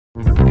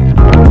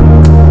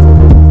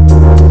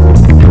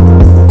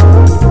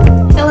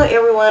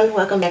everyone,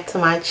 welcome back to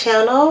my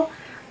channel.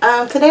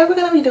 Today we're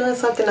going to be doing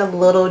something a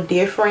little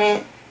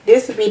different.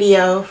 This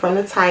video, from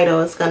the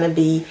title, is going to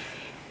be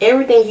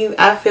everything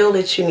I feel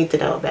that you need to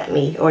know about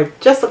me, or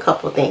just a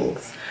couple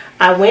things.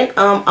 I went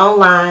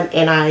online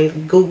and I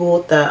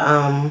googled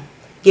the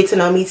get to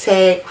know me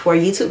tag for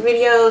YouTube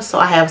videos, so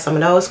I have some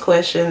of those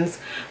questions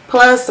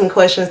plus some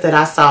questions that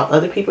I saw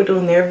other people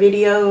doing their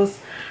videos.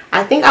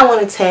 I think I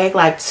want to tag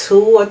like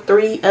 2 or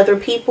 3 other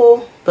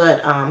people, but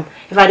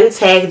if I do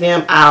tag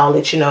them, I'll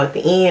let you know at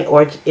the end,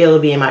 or it'll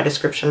be in my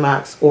description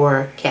box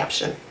or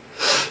caption.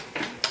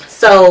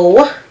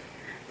 So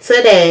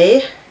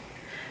today,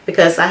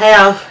 because I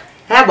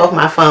have both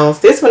my phones,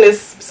 this one is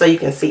so you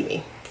can see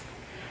me,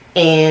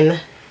 and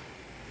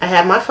I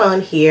have my phone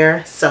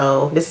here.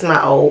 So this is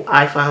my old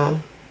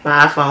iPhone,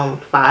 my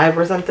iPhone 5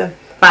 or something,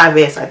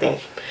 5S I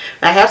think.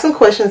 I have some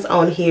questions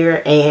on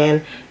here,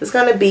 and it's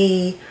gonna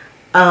be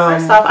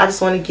first off, I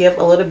just want to give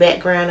a little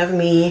background of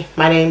me.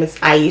 My name is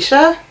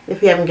Aisha,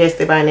 if you haven't guessed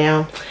it by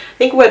now. I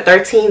think we're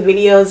 13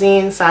 videos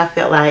in, so I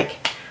felt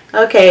like,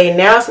 okay,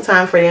 now's the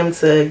time for them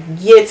to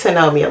get to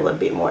know me a little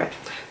bit more.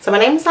 So my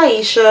name is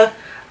Aisha.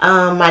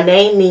 My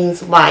name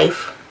means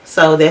life,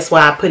 so that's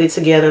why I put it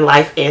together,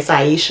 Life as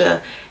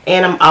Aisha.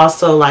 And I'm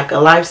also like a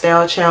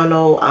lifestyle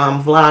channel,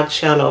 vlog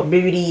channel,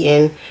 beauty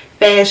and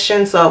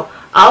fashion. So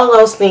all of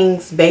those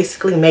things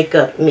basically make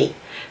up me.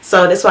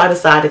 So that's why I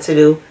decided to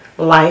do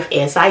Life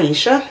as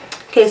Aisha,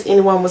 in case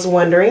anyone was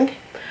wondering.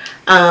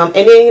 And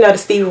then, you know, the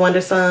Stevie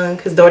Wonder song,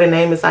 his daughter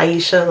name is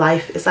Aisha,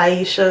 Life is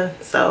Aisha.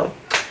 So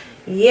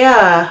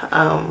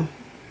yeah,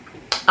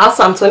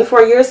 also I'm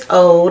 24 years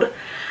old.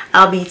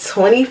 I'll be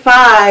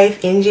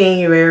 25 in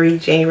January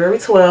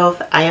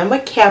 12th. I am a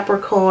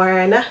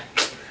Capricorn,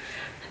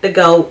 the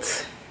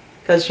GOAT,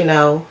 because, you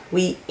know,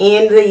 we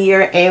end the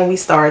year and we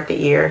start the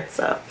year.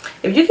 So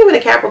if you give it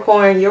a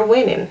Capricorn, you're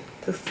winning.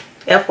 Just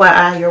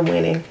FYI, you're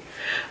winning.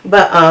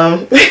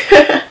 But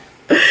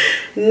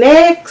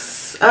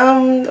next,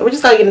 we're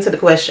just gonna get into the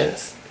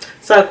questions.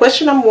 So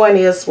question number 1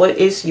 is, what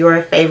is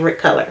your favorite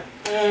color?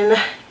 And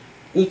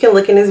you can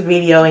look in this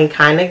video and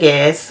kind of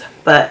guess,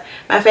 but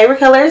my favorite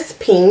color is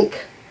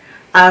pink.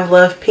 I've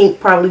loved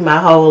pink probably my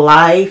whole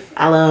life.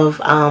 I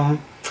love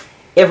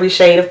every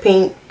shade of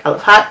pink. I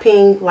love hot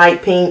pink,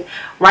 light pink.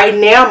 Right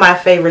now my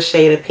favorite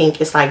shade of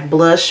pink is like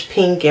blush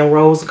pink and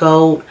rose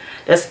gold.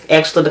 That's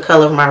actually the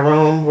color of my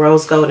room,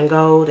 rose gold and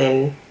gold,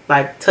 and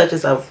like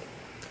touches of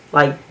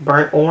like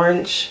burnt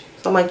orange,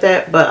 something like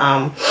that. But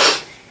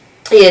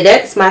yeah,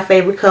 that's my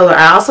favorite color.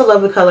 I also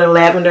love the color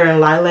lavender and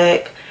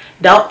lilac.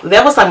 That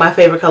was like my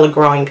favorite color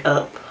growing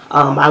up.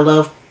 I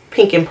love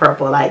pink and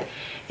purple. Like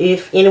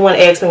if anyone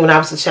asked me when I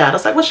was a child, I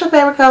was like, what's your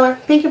favorite color?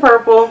 Pink and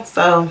purple.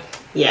 So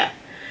yeah.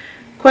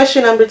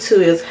 Question number 2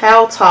 is,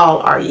 how tall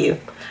are you?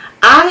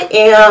 I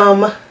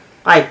am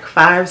like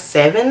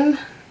 5'7",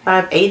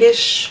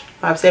 5'8"-ish,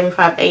 5'7",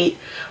 5'8".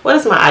 What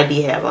does my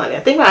ID have on it? I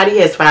think my ID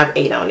has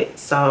 5'8" on it,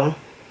 so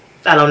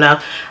I don't know.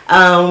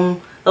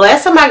 The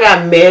last time I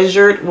got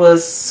measured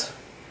was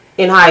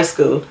in high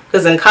school,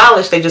 because in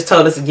college they just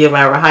told us to give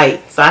our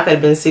height, so I could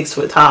have been 6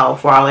 foot tall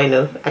for all I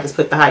knew. I just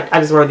put the height, I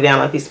just wrote it down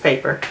on a piece of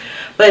paper.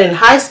 But in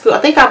high school, I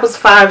think I was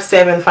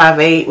 5'7",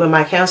 5'8" when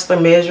my counselor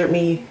measured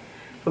me,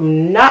 if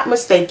I'm not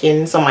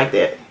mistaken, something like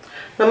that.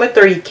 Number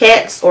 3,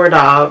 cats or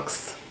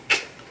dogs?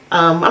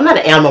 I'm not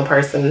an animal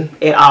person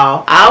at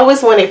all. I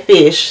always wanted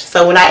fish,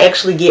 so when I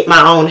actually get my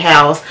own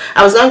house,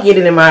 I was gonna get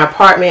it in my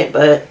apartment,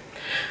 but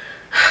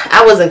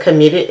I wasn't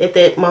committed at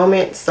that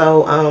moment.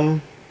 So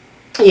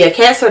yeah,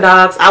 cats or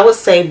dogs? I would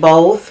say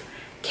both.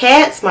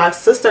 Cats, my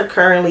sister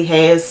currently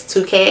has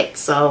 2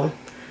 cats, so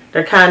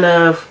they're kind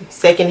of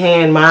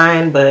secondhand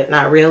mine, but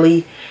not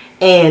really.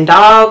 And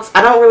dogs,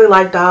 I don't really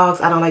like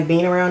dogs. I don't like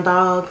being around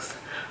dogs.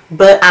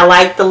 But I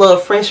like the little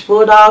French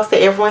bulldogs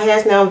that everyone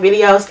has now in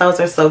videos. Those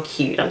are so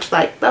cute. I'm just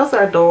like, those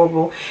are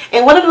adorable.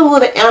 And what are the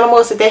little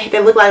animals that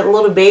they look like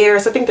little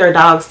bears? I think they're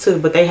dogs too,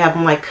 but they have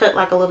them like cut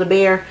like a little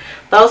bear.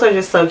 Those are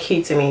just so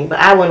cute to me, but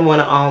I wouldn't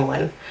want to own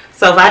one.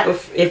 So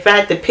if I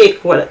had to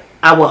pick what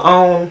I would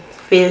own,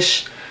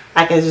 fish,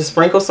 I can just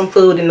sprinkle some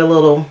food in the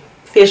little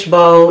fish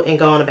bowl and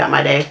go on about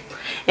my day.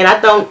 And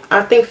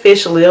I think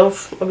fish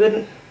live a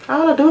good, I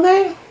don't know, do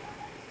they?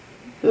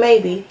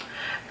 Maybe.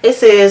 It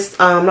says,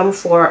 number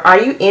 4, are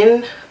you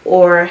in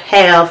or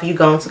have you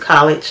gone to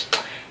college?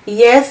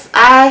 Yes,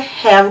 I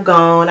have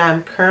gone.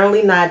 I'm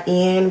currently not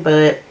in,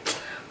 but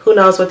who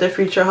knows what the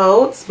future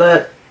holds.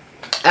 But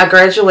I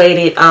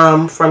graduated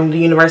from the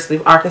University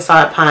of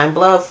Arkansas at Pine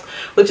Bluff,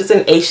 which is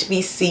an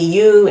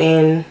HBCU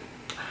in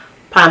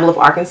Pine Bluff,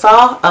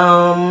 Arkansas.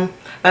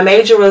 My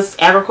major was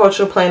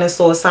agricultural plant and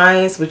soil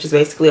science, which is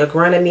basically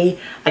agronomy.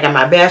 I got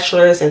my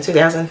bachelor's in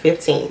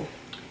 2015.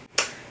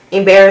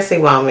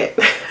 Embarrassing moment.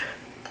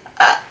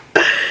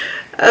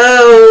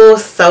 Oh,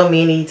 so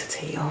many to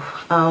tell.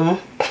 I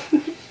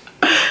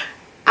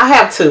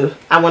have 2.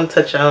 I want to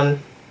touch on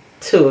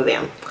 2 of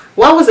them.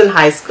 One was in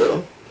high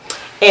school,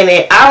 and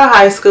at our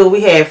high school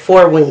we had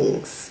 4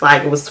 wings.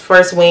 Like it was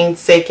first wing,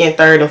 second,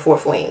 third, and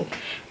fourth wing.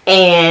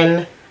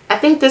 And I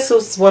think this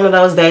was one of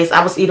those days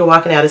I was either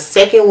walking out of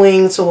second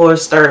wing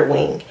towards third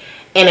wing.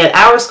 And at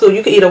our school,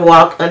 you could either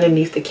walk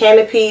underneath the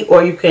canopy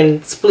or you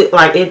can split,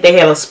 like they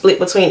had a split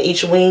between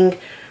each wing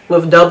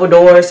with double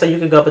doors, so you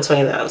could go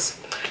between those.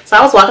 So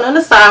I was walking on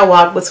the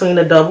sidewalk between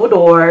the double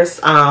doors,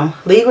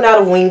 leaving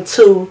out of wing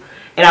 2,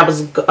 and I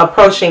was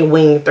approaching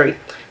wing 3.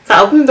 So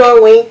I opened the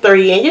door wing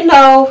 3, and you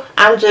know,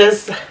 I'm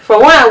just, for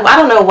one, I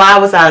don't know why I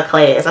was out of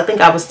class. I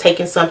think I was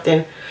taking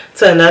something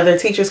to another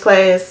teacher's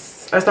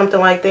class or something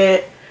like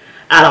that.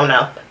 I don't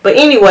know. But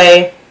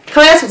anyway,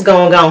 class was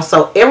going on,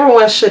 so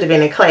everyone should have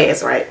been in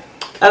class, right?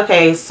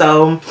 Okay,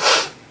 so, and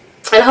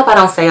I hope I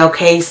don't say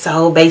okay,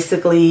 so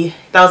basically,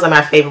 those are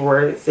my favorite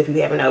words if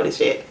you haven't noticed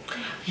yet.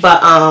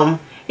 But,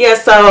 yeah,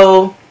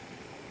 so,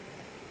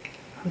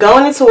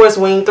 going in towards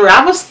wing 3,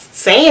 I was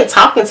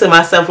talking to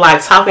myself,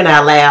 like talking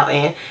out loud,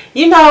 and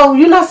you know,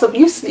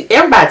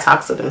 everybody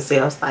talks to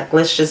themselves, like,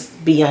 let's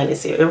just be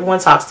honest here, everyone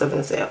talks to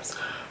themselves,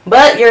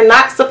 but you're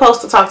not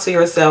supposed to talk to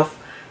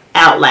yourself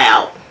out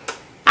loud.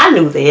 I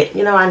knew that,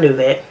 you know, I knew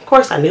that, of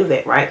course I knew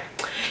that, right?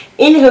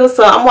 Anywho,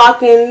 so I'm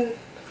walking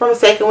from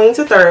second wing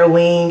to third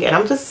wing, and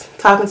I'm just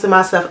talking to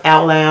myself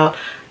out loud.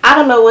 I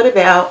don't know what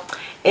about,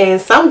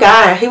 and some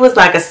guy, he was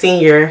like a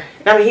senior.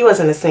 I mean, he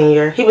wasn't a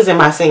senior. He was in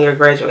my senior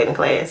graduating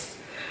class.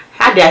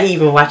 I doubt he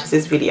even watches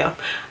this video.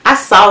 I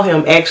saw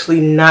him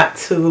actually not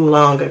too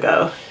long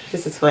ago.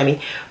 This is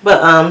funny.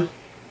 But,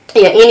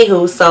 yeah,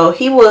 anywho, so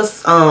he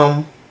was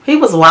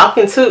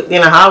walking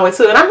in the hallway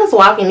too, and I'm just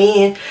walking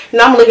in,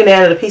 and I'm looking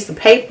at a piece of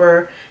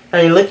paper,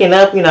 and looking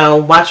up, you know,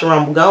 watching where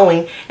I'm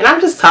going, and I'm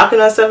just talking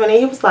to myself, and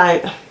he was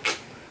like,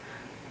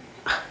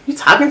 "You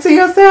talking to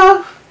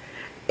yourself?"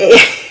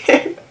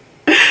 And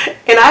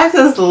I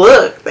just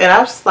looked, and I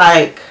was just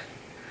like,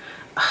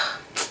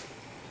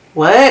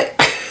 what?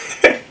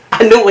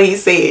 I knew what he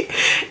said,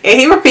 and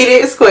he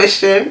repeated his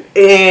question,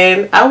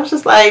 and I was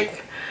just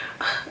like,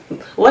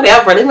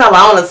 whatever, leave me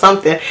alone or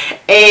something.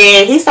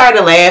 And he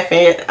started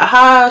laughing.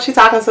 She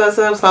talking to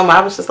herself or something.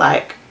 I was just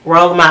like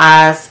rolling my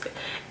eyes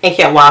and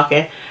kept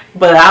walking.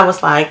 But I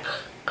was like,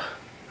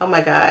 oh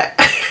my God.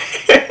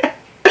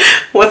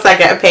 Once I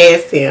got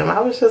past him, I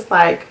was just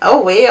like,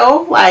 oh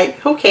well, like,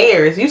 who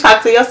cares? You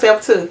talk to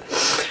yourself too.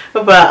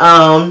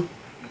 But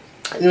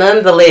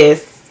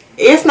nonetheless,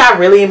 it's not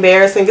really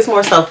embarrassing. It's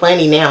more so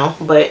funny now,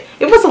 but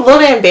it was a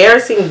little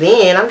embarrassing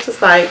then. I'm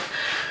just like,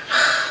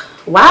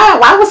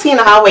 why was he in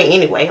the hallway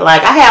anyway?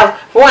 Like, I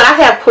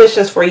have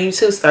questions for you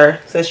too, sir,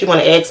 since you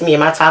want to ask me,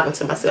 am I talking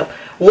to myself?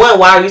 1,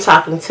 why are you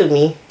talking to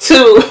me?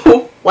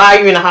 2, why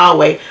are you in the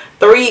hallway?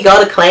 3,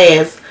 go to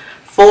class.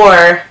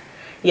 4,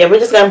 yeah, we're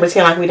just gonna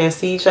pretend like we didn't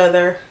see each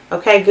other.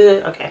 Okay,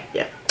 good. Okay,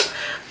 yeah.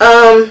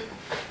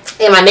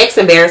 And my next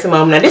embarrassing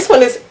moment, now this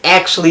one is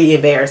actually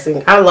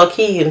embarrassing. I'm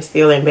low-key and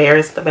still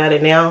embarrassed about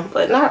it now,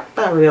 but not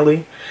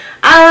really.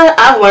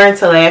 I've learned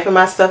to laugh at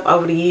myself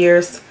over the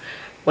years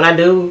when I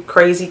do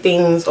crazy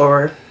things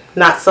or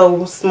not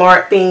so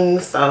smart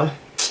things, so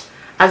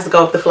I just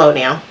go with the flow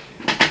now.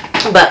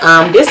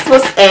 But this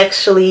was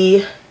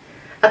actually,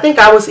 I think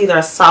I was either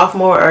a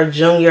sophomore or a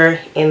junior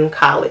in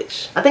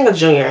college. I think a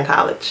junior in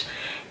college.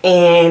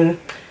 And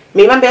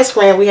me and my best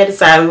friend, we had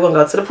decided we were going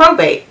to go to the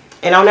probate.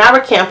 And on our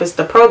campus,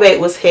 the probate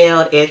was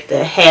held at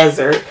the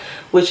Hazard,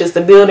 which is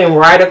the building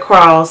right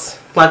across,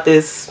 like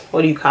this,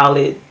 what do you call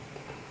it?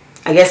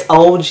 I guess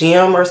old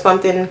gym or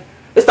something.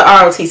 It's the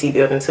ROTC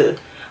building too,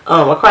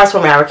 across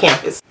from our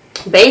campus.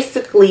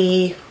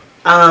 Basically,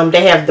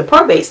 they have the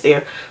probates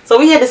there. So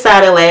we had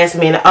decided last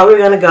minute, oh, we're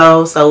going to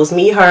go. So it was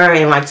me, her,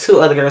 and like 2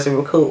 other girls we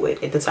were cool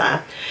with at the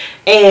time.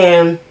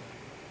 And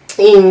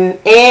 2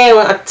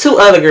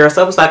 other girls.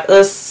 So it was like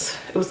us,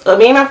 it was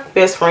me and my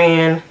best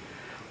friend,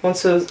 1,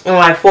 2, and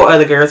like 4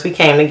 other girls. We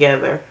came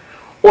together.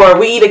 Or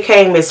we either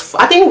came as,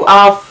 I think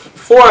all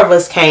 4 of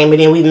us came, and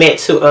then we met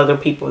 2 other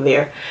people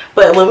there.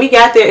 But when we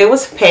got there, it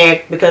was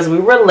packed because we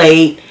were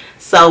late.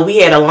 So we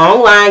had a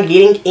long line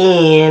getting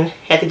in,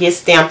 had to get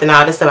stamped and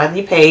all this stuff after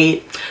you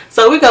paid.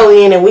 So we go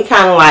in and we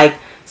kind of like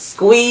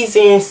squeeze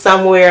in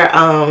somewhere.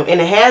 In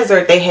the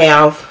Hazard, they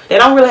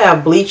don't really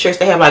have bleachers.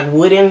 They have like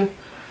wooden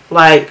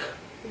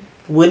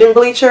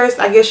bleachers,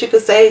 I guess you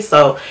could say.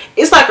 So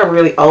it's like a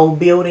really old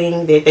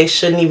building that they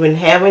shouldn't even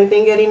have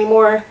anything at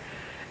anymore.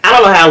 I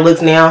don't know how it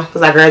looks now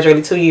because I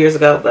graduated 2 years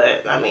ago,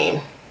 but I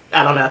mean,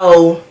 I don't know.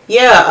 So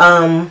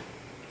yeah,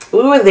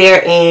 we were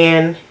there,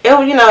 and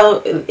it, you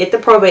know, at the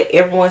probate,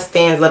 everyone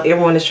stands up.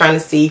 Everyone is trying to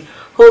see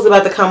who's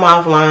about to come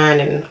offline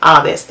and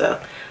all that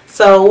stuff.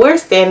 So we're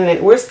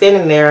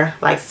standing there,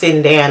 like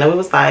sitting down, and we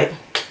was like,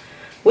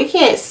 we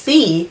can't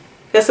see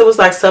because it was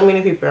like so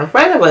many people in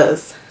front of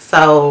us.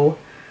 So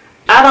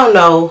I don't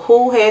know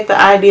who had the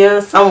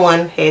idea.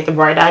 Someone had the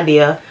bright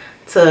idea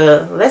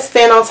to, let's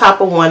stand on top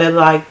of one of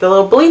like the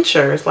little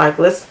bleachers. Like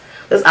let's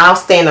all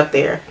stand up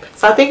there.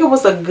 So I think it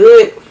was a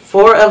good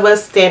 4 of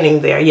us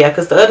standing there. Yeah,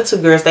 because the other 2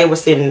 girls, they were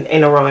sitting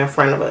in a row in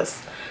front of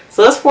us.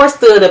 So us 4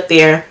 stood up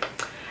there.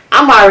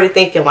 I'm already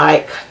thinking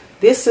like,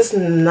 this is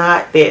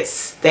not that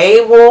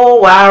stable.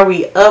 Why are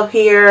we up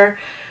here?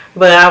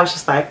 But I was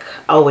just like,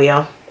 oh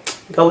well.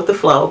 Go with the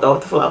flow. Go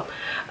with the flow.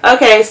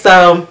 Okay,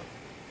 so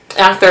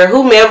after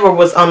whomever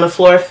was on the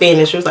floor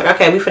finished, it was like,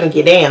 okay, we finna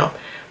get down.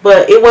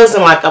 But it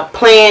wasn't like a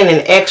plan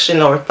and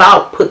action or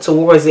thought put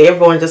towards it.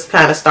 Everyone just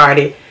kind of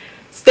started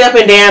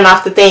stepping down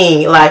off the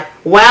thing, like,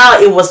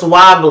 while it was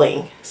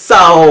wobbling.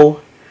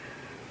 So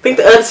I think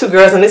the other two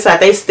girls on this side,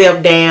 they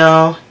stepped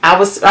down. I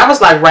was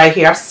like right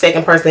here. I was the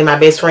second person, and my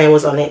best friend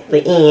was on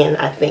the end,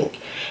 I think.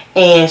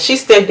 And she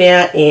stepped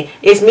down, and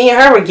it's me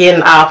and her were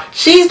getting off.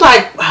 She's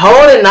like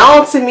holding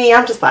on to me.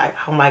 I'm just like,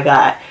 oh my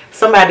God,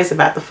 somebody's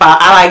about to fall.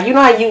 I like, you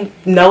know how you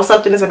know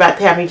something is about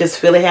to happen, you just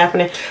feel it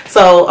happening.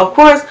 So of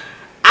course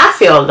I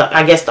feel,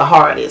 I guess, the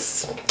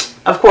hardest.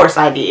 Of course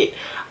I did.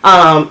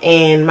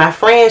 And my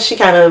friend, she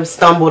kind of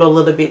stumbled a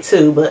little bit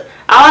too, but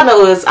all I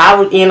know is I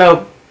would, you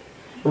know,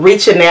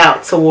 reaching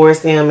out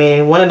towards them,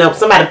 and one of them,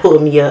 somebody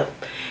pulled me up,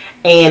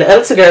 and the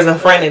other two girls in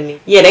front of me,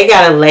 yeah, they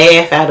got a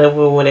laugh out of it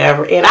or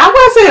whatever, and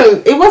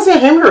it wasn't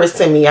humorous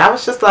to me. I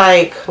was just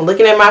like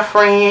looking at my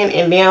friend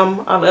and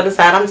them on the other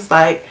side. I'm just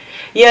like,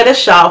 yeah,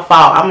 that's y'all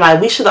fault. I'm like,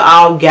 we should have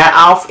all got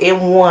off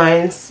at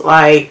once.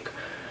 Like,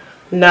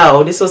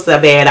 no, this was a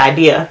bad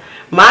idea.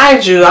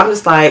 Mind you, I'm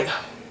just like,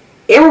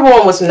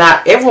 everyone was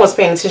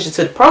paying attention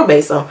to the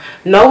probate, so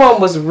no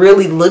one was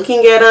really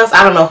looking at us.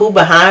 I don't know who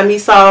behind me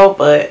saw,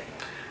 but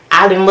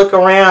I didn't look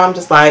around. I'm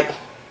just like,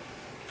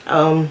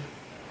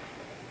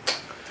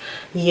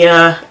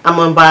 yeah,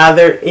 I'm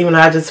unbothered, even though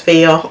I just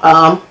fell.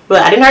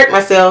 But I didn't hurt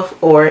myself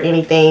or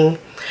anything.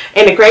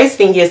 And the crazy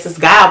thing is, this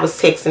guy I was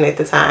texting at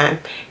the time,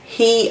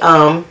 he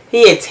had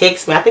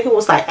texted me, I think it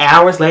was like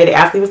hours later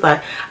after. He was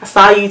like, I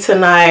saw you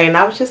tonight. And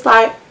I was just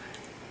like,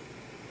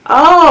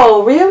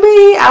 oh,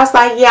 really? I was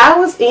like, yeah, I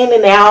was in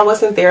and out. I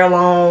wasn't there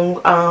long.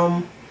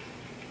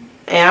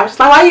 And I was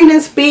like, why you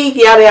didn't speak?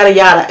 Yada, yada,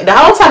 yada. The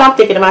whole time I'm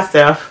thinking to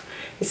myself,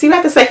 you see,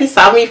 like to say he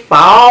saw me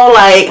fall,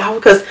 like,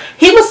 because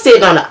he was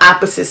sitting on the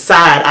opposite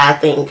side, I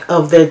think,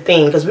 of the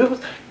thing, because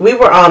we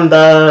were on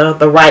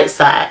the right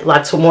side,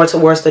 like more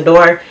towards the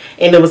door,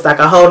 and it was like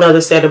a whole nother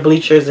set of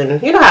bleachers,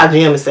 and you know how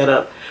gym is set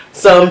up.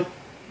 So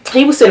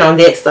he was sitting on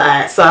that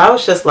side. So I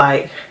was just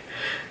like,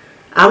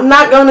 I'm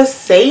not gonna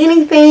say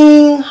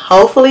anything.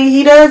 Hopefully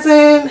he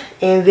doesn't.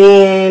 And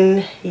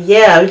then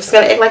yeah, we're just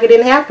gonna act like it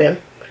didn't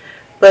happen.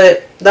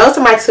 But those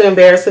are my two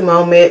embarrassing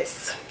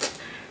moments.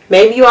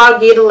 Maybe you all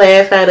get a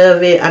laugh out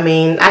of it. I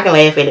mean, I can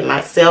laugh at it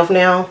myself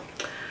now.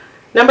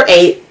 Number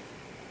 8.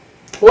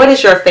 What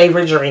is your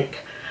favorite drink?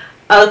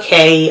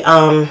 Okay,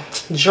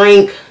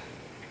 drink.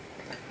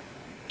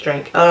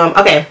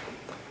 Okay.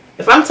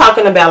 If I'm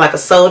talking about like a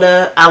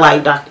soda, I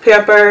like Dr.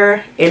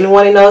 Pepper.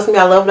 Anyone who knows me,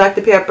 I love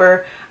Dr.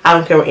 Pepper. I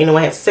don't care what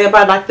anyone has to say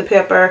about Dr.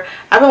 Pepper.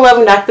 I've been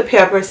loving Dr.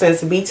 Pepper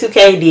since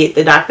B2K did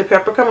the Dr.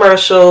 Pepper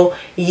commercial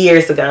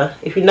years ago.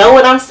 If you know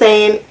what I'm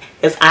saying,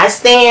 is I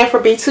stand for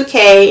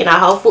B2K, and I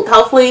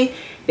hopefully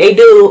they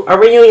do a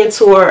reunion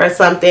tour or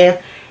something.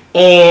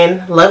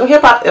 And Love and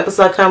Hip Hop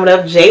episode coming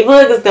up. J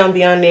Boog is gonna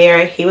be on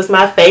there. He was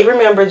my favorite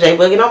member, J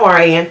Boog and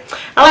Omarion.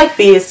 I like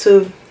Fizz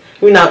too.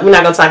 We're not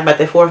gonna talk about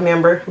that fourth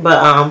member,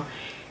 but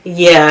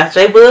yeah,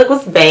 J Boog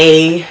was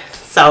bae.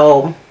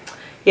 So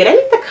yeah, they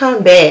need to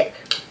come back.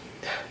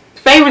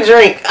 Favorite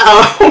drink?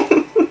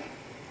 I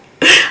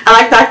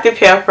like Dr.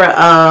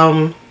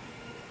 Pepper.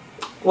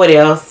 What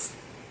else?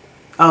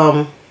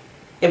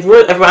 If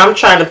I'm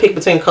trying to pick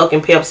between Coke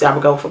and Pepsi, I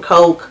would go for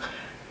Coke.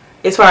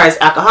 As far as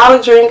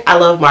alcoholic drink, I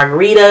love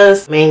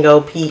margaritas,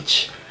 mango,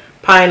 peach,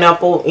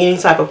 pineapple, any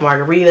type of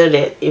margarita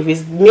that if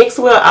it's mixed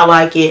well, I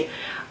like it.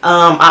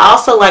 I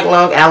also like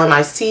Long Island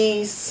iced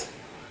teas.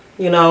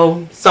 You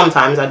know,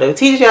 sometimes I do.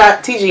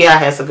 TGI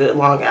has a good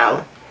Long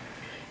Island.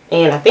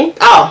 And I think,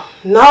 oh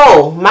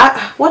no,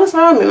 what is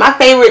wrong with me? My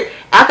favorite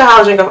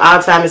alcoholic drink of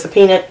all time is a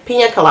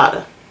pina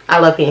colada. I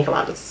love pina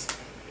coladas.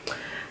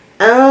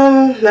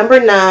 Number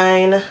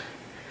 9.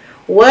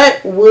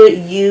 What would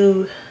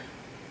you,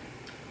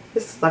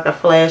 this is like a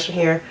flash in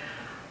here.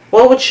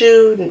 What would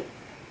you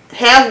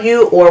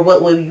or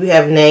what would you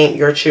have named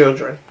your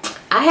children?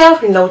 I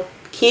have no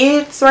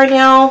kids right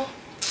now.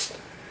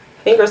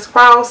 Fingers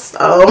crossed.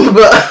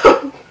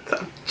 But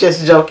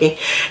just joking.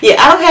 Yeah,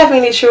 I don't have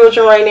any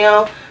children right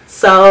now.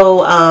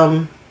 So,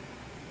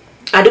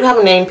 I do have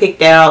a name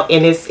picked out,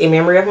 and it's in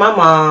memory of my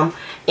mom,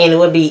 and it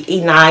would be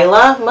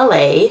Enila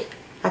Malay.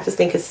 I just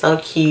think it's so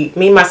cute.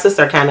 Me and my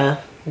sister are kind of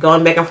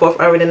going back and forth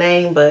over the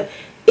name, but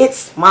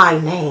it's my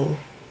name.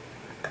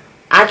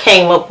 I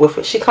came up with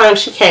it. She claims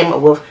she came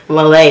up with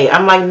Malay.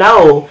 I'm like,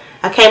 no,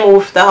 I came up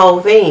with the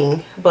whole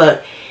thing.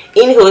 But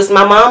anywho, it's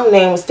my mom's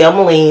name was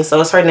Delmaline, so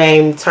it's her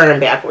name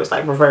turned backwards,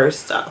 like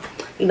reversed. So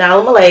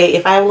Enila Malay.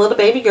 If I have a little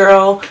baby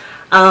girl,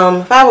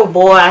 if I have a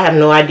boy, I have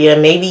no idea.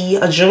 Maybe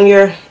a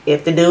junior.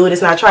 If the dude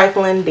is not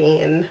trifling,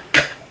 then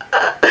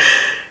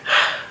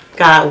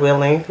God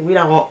willing, we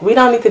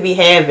don't need to be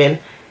having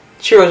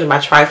children by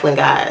trifling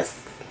guys,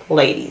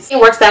 ladies. It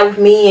works out with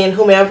me and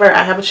whomever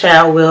I have a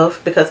child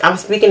with, because I'm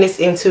speaking this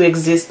into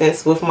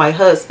existence with my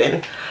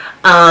husband.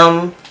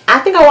 I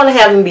think I want to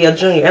have him be a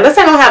junior, unless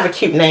I don't have a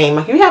cute name.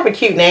 If you have a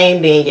cute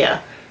name, then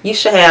yeah, you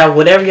should have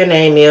whatever your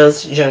name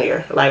is,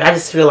 junior. Like, I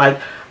just feel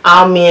like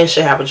all men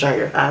should have a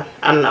junior.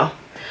 I don't know.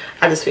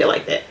 I just feel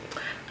like that.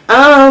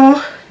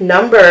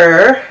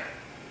 Number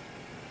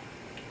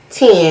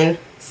 10,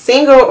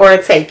 single or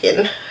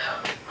taken?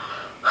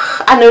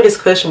 I knew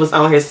this question was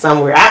on here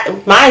somewhere.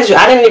 Mind you,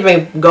 I didn't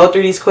even go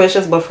through these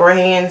questions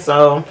beforehand,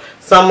 so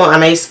some I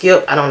may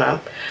skip. I don't know.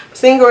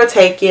 Single or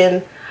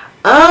taken?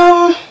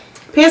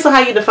 Depends on how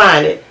you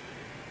define it.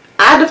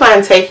 I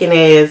define taken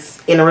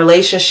as in a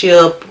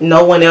relationship,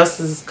 no one else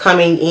is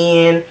coming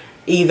in,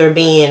 either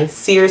being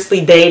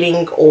seriously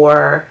dating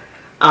or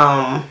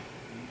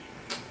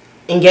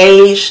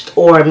engaged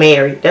or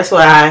married. That's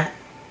what I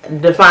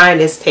define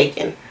as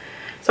taken.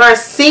 So our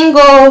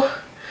single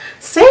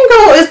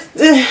is,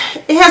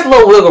 it has a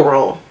little wiggle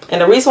room,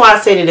 and the reason why I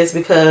said it is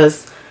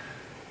because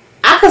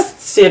I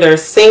consider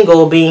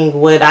single being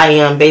what I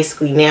am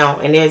basically now,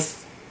 and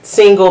it's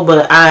single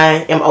but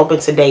I am open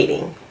to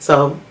dating.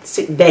 So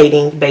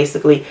dating,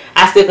 basically,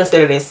 I still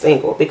consider this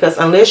single, because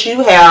unless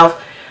you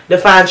have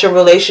defined your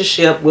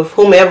relationship with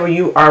whomever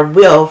you are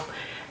with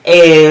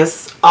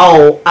as,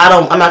 oh,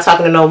 I'm not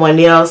talking to no one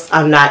else,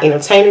 I'm not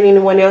entertaining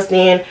anyone else,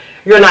 then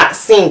you're not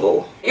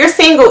single. You're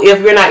single if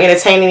you're not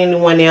entertaining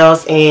anyone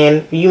else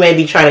and you may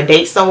be trying to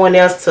date someone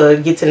else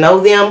to get to know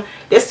them.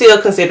 They're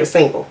still considered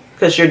single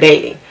because you're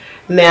dating.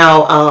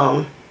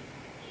 Now,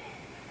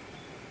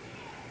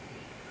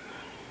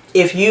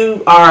 if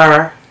you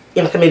are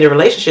in a committed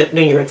relationship,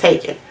 then you're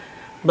taken.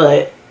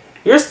 But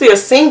you're still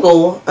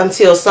single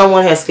until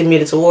someone has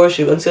committed towards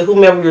you, until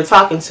whomever you're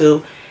talking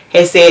to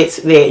has said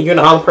that you're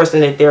the only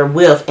person that they're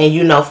with, and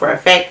you know for a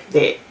fact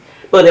that.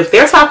 But if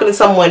they're talking to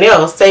someone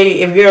else, say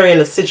if you're in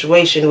a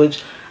situation,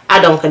 which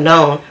I don't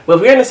condone, but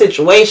if you're in a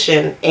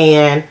situation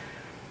and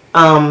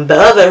the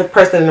other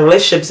person in the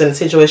relationship is in a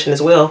situation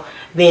as well,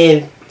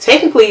 then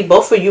technically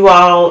both of you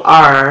all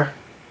are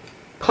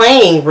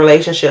playing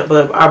relationship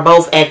but are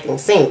both acting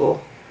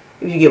single,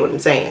 if you get what I'm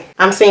saying.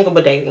 I'm single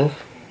but dating,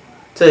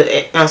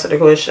 to answer the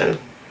question.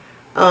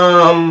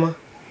 Number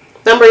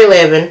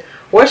 11,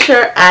 what's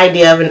your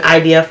idea of an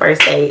ideal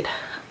first date?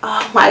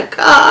 Oh my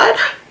god,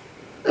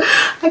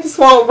 I just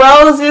want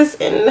roses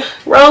and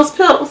rose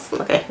petals.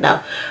 Okay, no.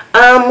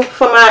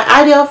 For my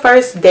ideal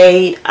first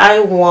date, I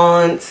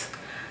want,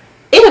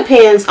 it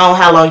depends on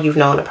how long you've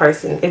known a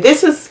person. If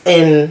this is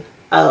in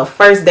a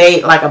first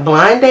date, like a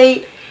blind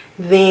date,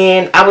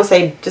 then I would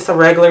say just a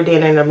regular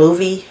dinner and a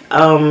movie.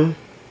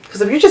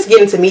 Because if you're just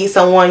getting to meet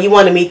someone, you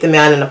want to meet them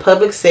out in a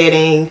public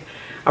setting,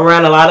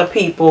 around a lot of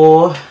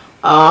people.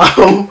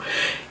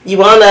 You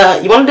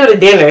wanna do the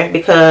dinner,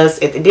 because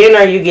at the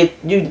dinner you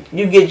get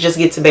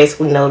to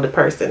basically know the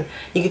person.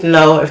 You get to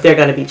know if they're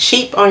gonna be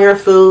cheap on your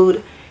food,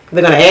 if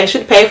they're gonna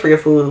actually pay for your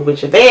food.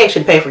 Which if they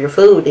actually pay for your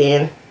food,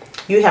 then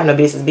you have no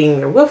business being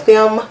there with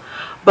them.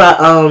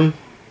 But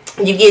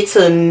you get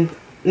to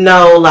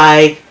know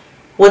like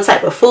what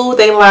type of food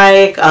they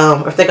like,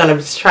 if they're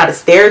gonna try to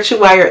stare at you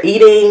while you're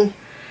eating.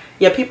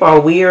 Yeah, people are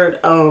weird.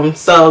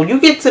 So you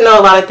get to know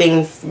a lot of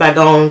things by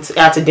going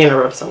out to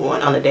dinner with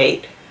someone on a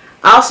date.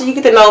 Also, you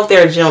get to know if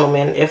they're a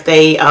gentleman, if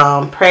they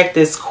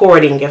practice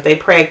courting, if they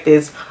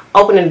practice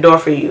opening the door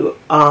for you,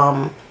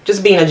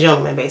 just being a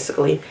gentleman,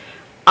 basically.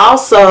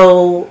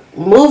 Also,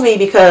 movie,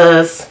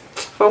 because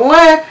for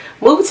one,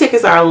 movie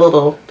tickets are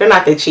they're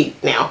not that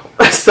cheap now.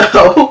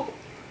 So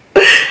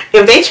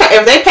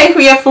if they pay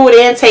for your food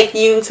and take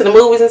you to the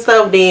movies and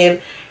stuff,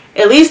 then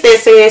at least that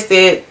says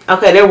that,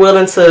 okay, they're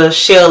willing to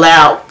shell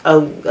out a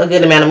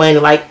good amount of money,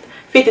 like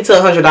 $50 to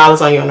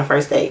 $100 on you on the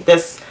first date.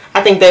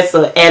 I think that's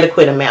an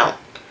adequate amount.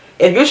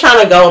 If you're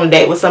trying to go on a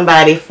date with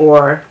somebody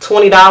for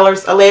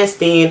 $20 or less,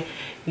 then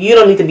you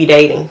don't need to be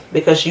dating,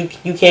 because you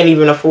can't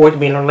even afford to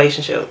be in a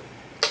relationship.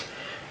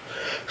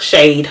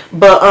 Shade.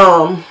 But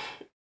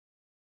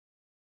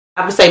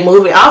I would say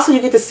movie. Also,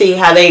 you get to see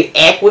how they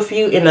act with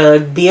you in a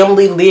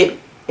dimly lit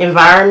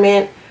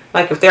environment.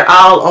 Like if they're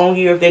all on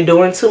you, if they're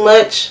doing too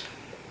much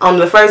on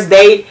the first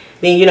date,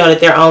 then you know that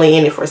they're only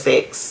in it for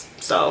sex.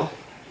 So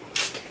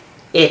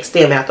X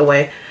them out the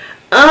way.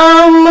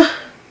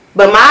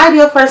 But my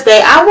ideal first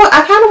date,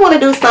 I kind of want to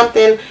do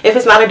something, if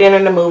it's not a dinner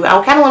and a movie,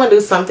 I kind of want to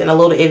do something a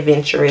little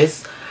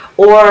adventurous,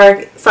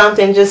 or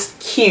something just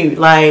cute,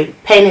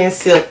 like painting and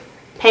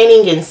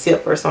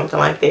sip or something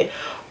like that.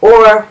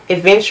 Or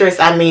adventurous,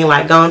 I mean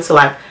like going to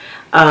like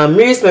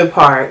amusement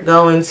park,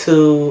 going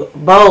to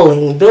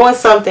bowling, doing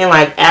something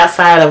like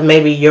outside of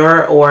maybe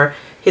your or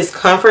his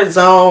comfort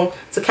zone,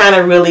 to kind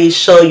of really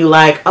show you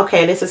like,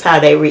 okay, this is how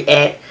they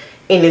react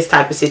in this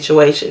type of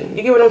situation.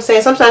 You get what I'm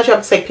saying? Sometimes you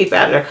have to take people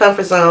out of their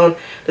comfort zone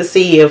to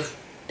see if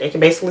they can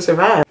basically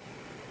survive.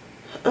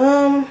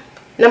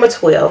 Number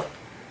 12.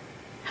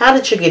 How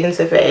did you get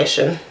into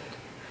fashion?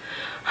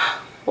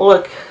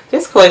 Look,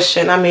 this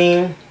question, I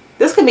mean,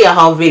 this could be a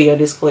whole video,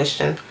 this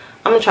question.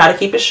 I'm going to try to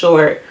keep it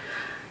short.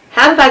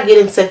 How did I get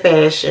into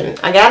fashion?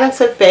 I got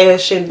into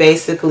fashion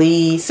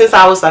basically since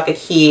I was like a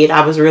kid.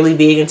 I was really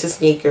big into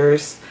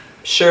sneakers.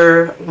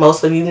 Sure,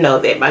 most of you know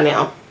that by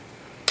now.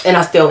 And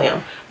I still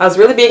am. I was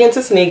really big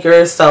into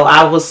sneakers, so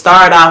I would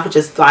start off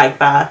just like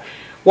by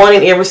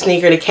wanted every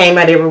sneaker that came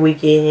out every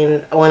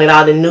weekend. I wanted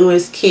all the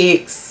newest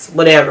kicks,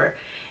 whatever.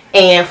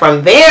 And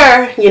from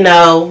there, you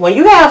know, when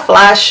you have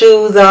fly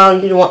shoes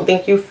on, you don't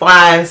think you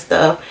fly and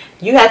stuff,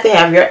 you have to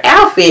have your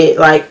outfit.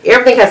 Like,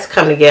 everything has to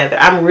come together.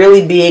 I'm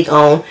really big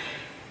on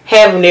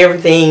having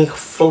everything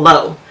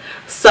flow.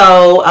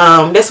 So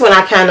that's when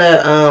I kind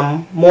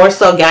of more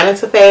so got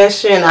into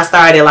fashion. I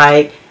started,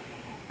 like,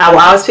 I would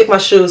always pick my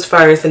shoes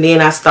first, and then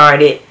I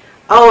started,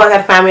 oh, I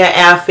gotta find me an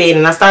outfit,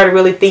 and I started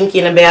really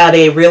thinking about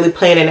it, really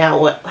planning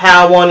out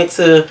how I wanted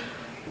to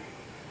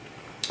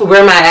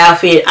wear my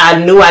outfit.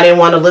 I knew I didn't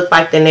want to look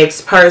like the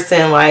next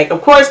person. Like,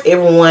 of course,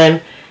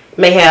 everyone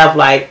may have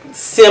like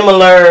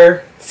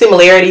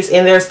similarities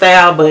in their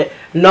style, but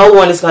no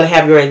one is going to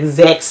have your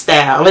exact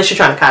style unless you're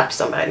trying to copy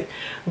somebody.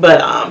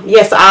 But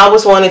yes, I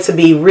always wanted to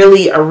be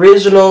really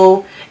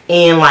original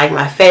in like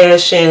my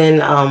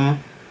fashion.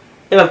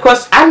 And of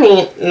course, I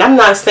mean, I'm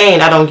not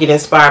saying I don't get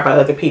inspired by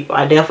other people.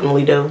 I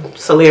definitely do.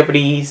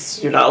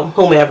 Celebrities, you know,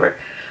 whomever.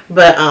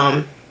 But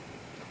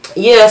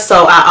yeah,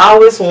 so I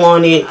always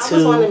wanted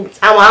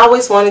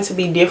to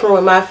be different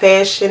with my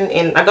fashion,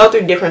 and I go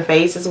through different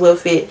phases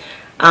with it.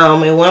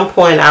 At one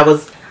point, I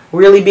was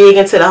really big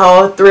into the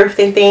whole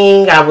thrifting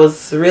thing. I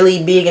was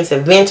really big into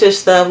vintage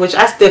stuff, which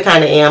I still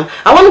kind of am.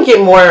 I want to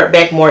get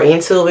back more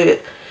into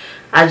it.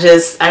 I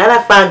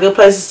gotta find good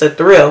places to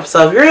thrift.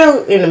 So if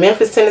you're in the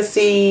Memphis,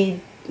 Tennessee,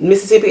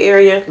 Mississippi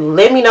area,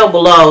 let me know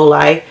below,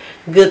 like,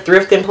 good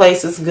thrifting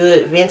places,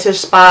 good vintage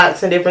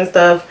spots and different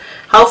stuff.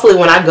 Hopefully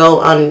when I go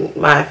on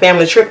my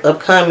family trip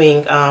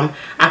upcoming, I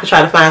can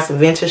try to find some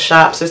vintage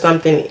shops or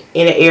something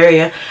in the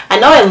area. I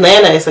know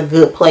Atlanta is a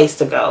good place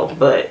to go,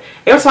 but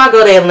every time I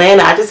go to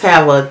Atlanta, I just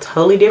have a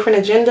totally different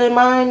agenda in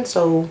mind,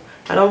 so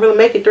I don't really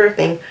make it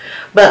thrifting.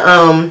 But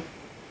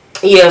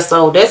yeah,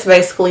 so that's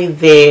basically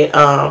that.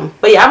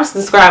 But yeah, I was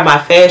describing my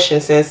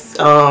fashion since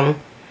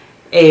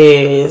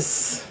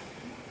is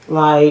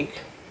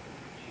like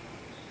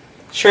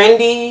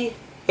trendy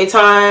at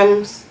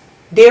times,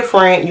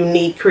 different,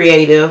 unique,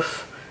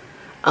 creative,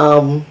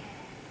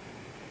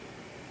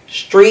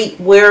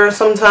 streetwear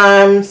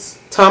sometimes,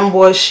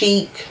 tomboy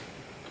chic,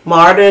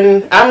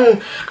 modern.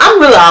 I'm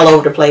really all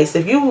over the place.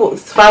 If you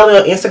follow me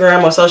on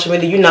Instagram or social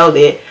media, you know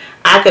that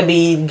I could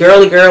be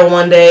girly girl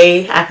one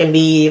day, I can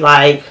be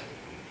like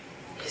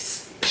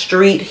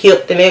street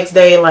hip the next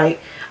day. Like,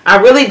 I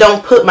really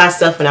don't put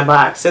myself in a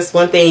box. That's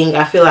one thing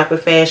I feel like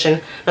with fashion.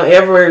 Don't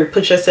ever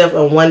put yourself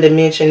on one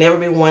dimension. Never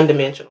be one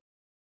dimensional.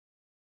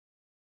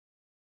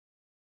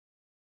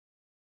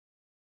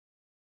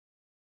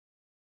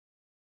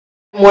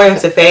 More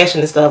into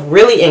fashion and stuff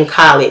really in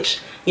college.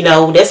 You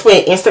know, that's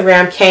when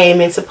Instagram came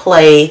into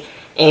play,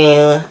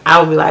 and I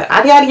would be like,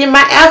 I gotta get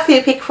my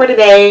outfit pick for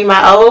today,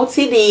 my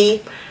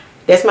OOTD.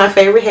 That's my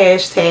favorite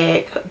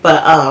hashtag.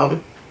 But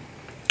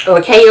or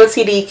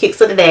KOTD,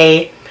 kicks of the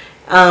day.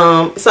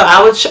 So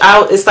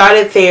it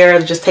started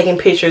there, just taking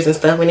pictures and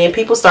stuff, and then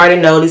people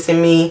started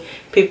noticing me.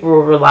 People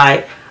were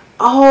like,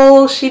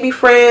 oh, she be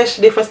fresh,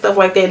 different stuff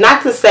like that.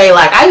 Not to say,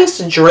 like, I used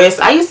to dress,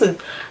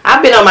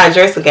 I've been on my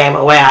dressing game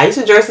a while. I used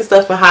to dress and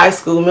stuff in high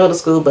school, middle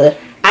school, but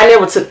I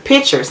never took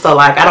pictures. So,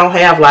 like, I don't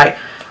have, like,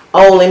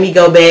 oh, let me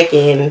go back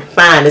and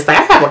find this. Like,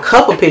 I have a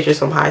couple pictures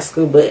from high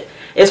school, but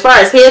as far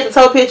as head to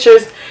toe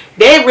pictures,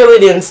 they really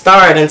didn't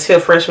start until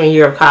freshman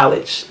year of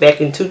college,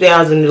 back in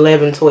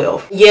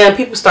 2011-12. Yeah,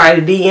 people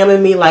started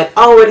DMing me like,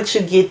 oh, where did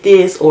you get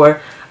this?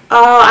 Or,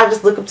 oh, I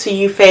just look up to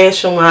you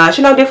fashion-wise.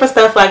 You know, different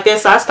stuff like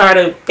that. So I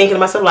started thinking to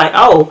myself like,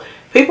 oh,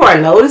 people are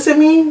noticing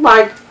me.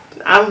 Like,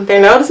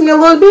 they're noticing me a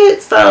little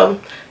bit.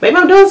 So maybe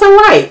I'm doing something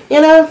right,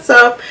 you know?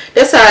 So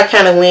that's how I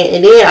kind of went.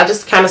 And then I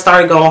just kind of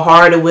started going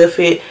harder with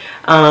it.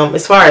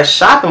 As far as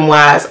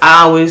shopping-wise,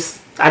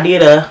 I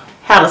did a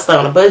how to stay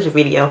on a budget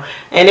video,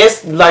 and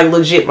it's like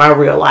legit my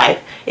real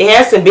life. It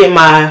hasn't been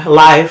my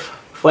life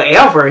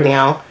forever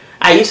now.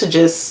 I used to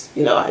just,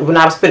 you know, when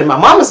I was spending my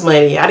mama's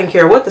money, I didn't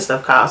care what the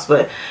stuff cost.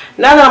 But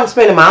now that I'm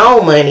spending my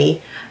own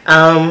money,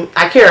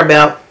 I care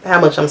about how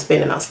much I'm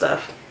spending on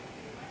stuff.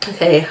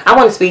 Okay, I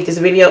want to speed this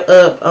video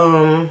up.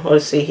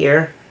 Let's see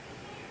here.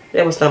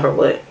 That was number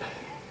what?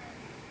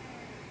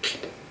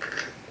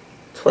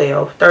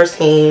 12,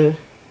 13.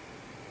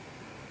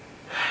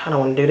 I don't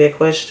want to do that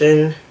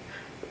question.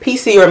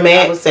 PC or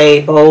Mac? I would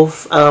say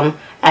both. I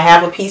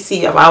have a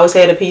PC. I've always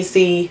had a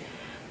PC.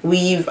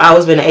 We've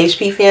always been an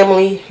HP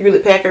family,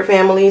 Hewlett Packard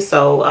family.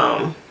 So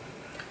I've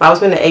always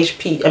been a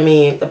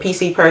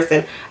PC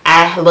person.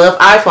 I love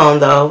iPhone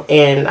though,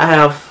 and I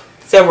have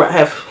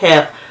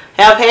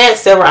had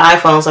several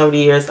iPhones over the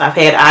years. I've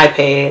had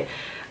iPad,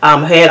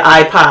 had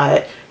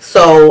iPod.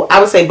 So I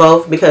would say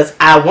both, because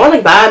I want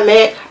to buy a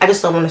Mac. I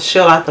just don't want to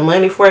shell out the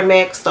money for a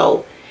Mac.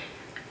 So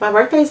my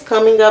birthday's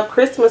coming up,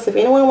 Christmas. If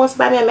anyone wants to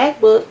buy me a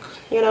MacBook,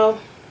 you know,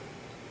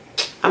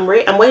 I'm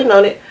waiting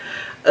on it.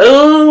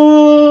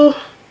 Oh,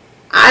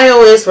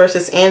 iOS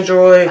versus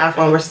Android,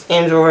 iPhone versus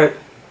Android.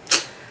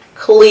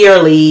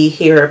 Clearly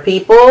here,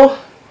 people.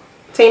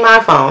 Team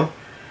iPhone.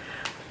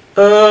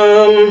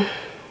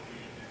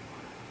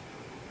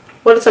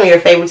 What are some of your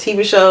favorite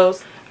TV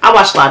shows? I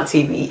watch a lot of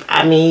TV.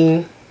 I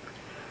mean,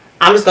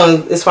 I'm just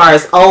going to, as far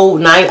as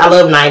old, I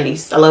love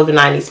 90s. I love the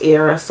 90s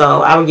era.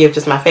 So I would give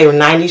just my favorite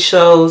 90s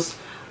shows.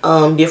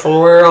 Different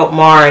World,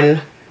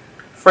 Martin,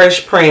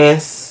 Fresh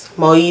Prince,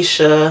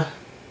 Moesha,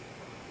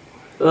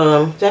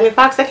 Jamie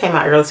Foxx, that came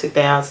out early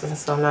 2000s,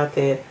 so not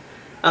that.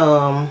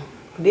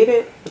 Did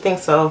it? I think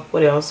so.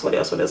 What else?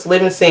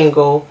 Living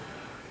Single.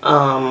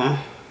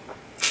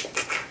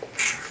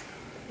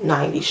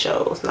 90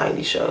 shows.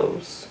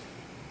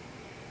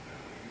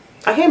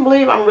 I can't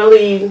believe I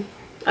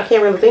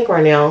can't really think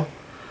right now.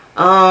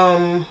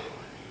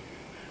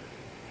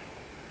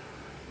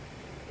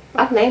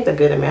 I've named a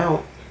good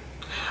amount.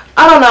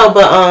 I don't know,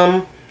 but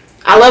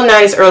I love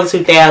 90s, early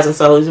 2000s.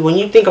 So when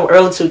you think of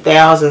early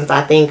 2000s,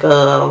 I think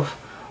of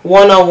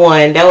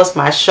 101. That was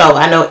my show.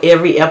 I know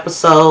every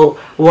episode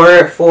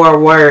word for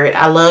word.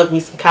 I love me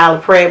some Kyla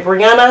Pratt.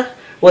 Brianna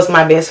was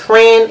my best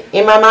friend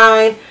in my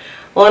mind.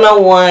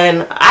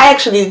 101. I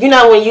actually, you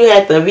know, when you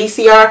had the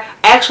VCR, I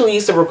actually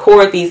used to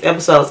record these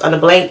episodes on a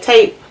blank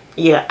tape.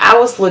 Yeah, I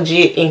was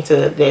legit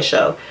into that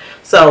show.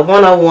 So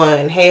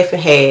 101, Half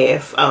and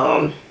Half,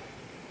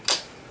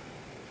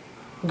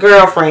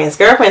 Girlfriends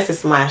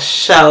is my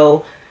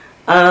show.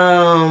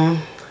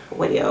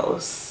 What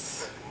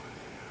else?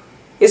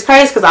 It's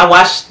crazy because I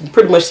watch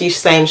pretty much these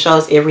same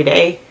shows every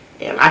day,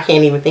 and I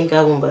can't even think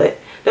of them. But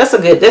that's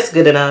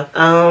good enough.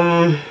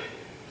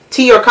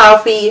 Tea or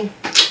coffee?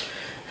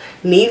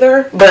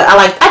 Neither, but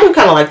I do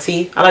kind of like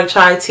tea. I like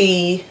chai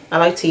tea. I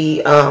like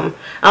tea. I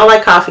don't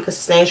like coffee because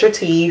it stains your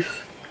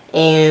teeth,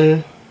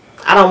 and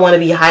I don't want to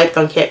be hyped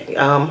up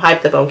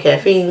on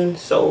caffeine.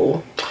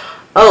 So,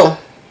 oh,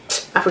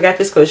 I forgot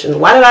this question.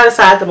 Why did I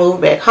decide to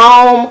move back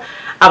home?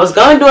 I was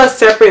going to do a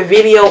separate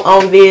video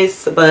on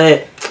this,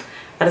 but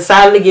I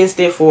decided against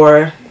it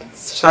for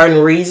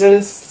certain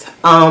reasons.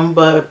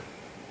 But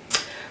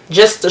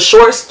just the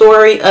short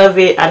story of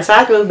it, I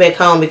decided to move back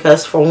home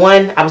because, for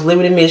one, I was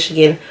living in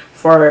Michigan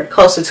for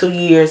close to 2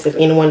 years, if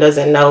anyone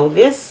doesn't know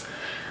this.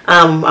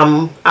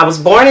 I was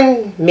born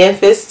in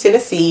Memphis,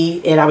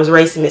 Tennessee, and I was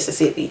raised in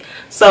Mississippi.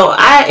 So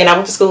I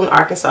went to school in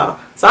Arkansas.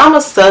 So I'm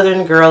a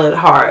Southern girl at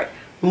heart.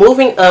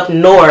 Moving up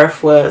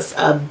north was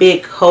a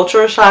big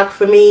cultural shock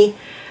for me.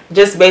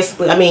 Just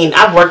basically, I mean,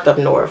 I've worked up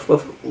north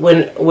with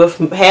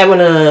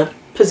having a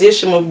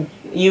position with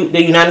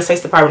the United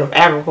States Department of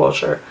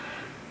Agriculture.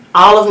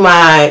 All of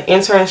my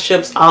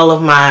internships, all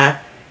of my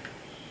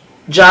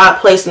job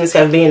placements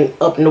have been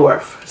up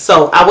north.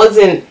 So I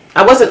wasn't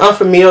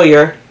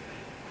unfamiliar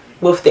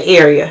with the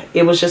area.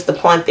 It was just the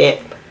point that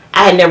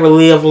I had never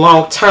lived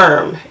long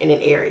term in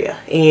an area,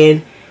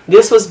 and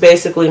this was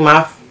basically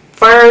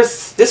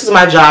this was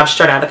my job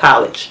straight out of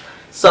college.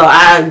 So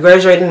I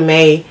graduated in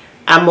May.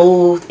 I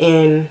moved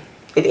in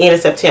at the end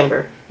of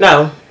September.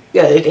 At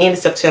the end of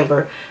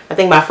September. I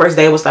think my first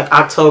day was like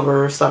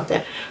October or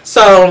something.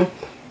 So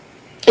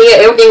yeah,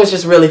 everything was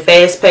just really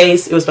fast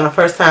paced. It was my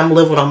first time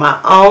living on my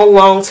own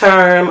long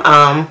term.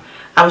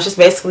 I was just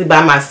basically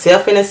by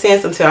myself in a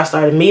sense until I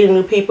started meeting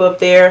new people up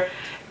there,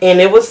 and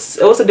it was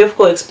a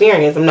difficult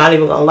experience. I'm not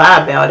even gonna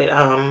lie about it.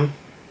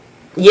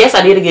 Yes,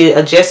 I did get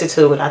adjusted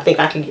to it. I think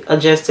I could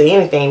adjust to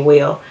anything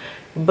well,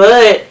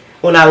 but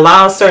when I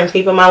lost certain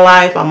people in my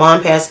life, my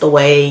mom passed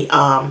away.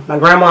 My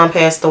grandma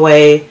passed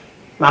away.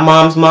 My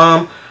mom's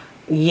mom.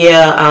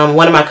 Yeah,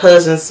 one of my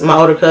cousins, my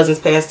older cousins,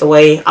 passed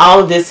away. All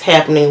of this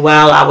happening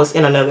while I was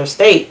in another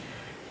state,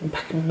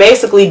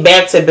 basically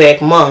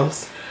back-to-back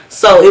months.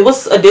 So it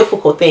was a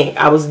difficult thing.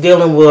 I was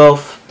dealing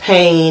with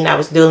pain. I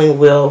was dealing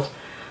with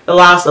the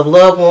loss of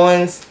loved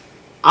ones,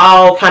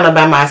 all kind of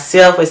by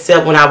myself,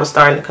 except when I was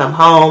starting to come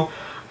home.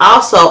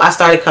 Also, I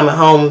started coming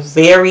home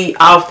very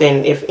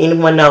often. If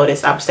anyone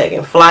noticed, I was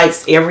taking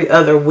flights every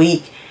other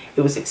week.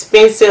 It was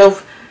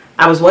expensive.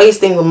 I was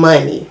wasting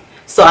money.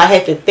 So I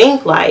had to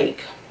think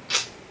like,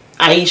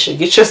 Aisha,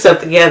 get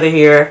yourself together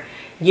here.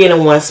 Get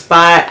in one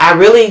spot. I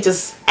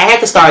had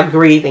to start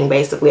grieving,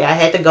 basically. I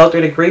had to go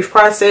through the grief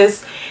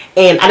process,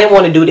 and I didn't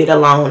want to do that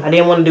alone. I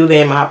didn't want to do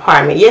that in my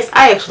apartment. Yes,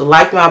 I actually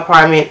liked my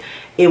apartment.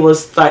 It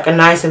was like a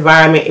nice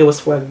environment. It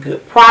was for a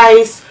good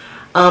price.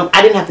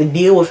 I didn't have to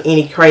deal with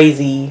any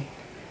crazy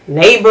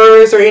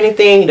neighbors or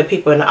anything. The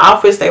people in the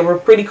office, they were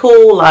pretty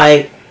cool.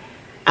 Like,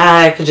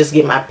 I could just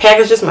get my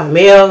packages, my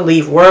mail,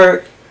 leave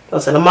work,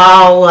 go to the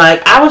mall.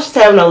 Like, I was just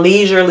having a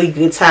leisurely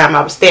good time.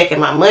 I was stacking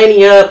my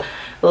money up.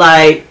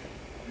 Like,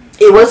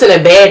 it wasn't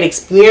a bad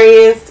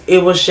experience.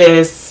 It was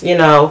just, you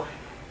know,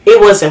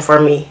 it wasn't for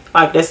me.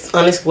 Like, that's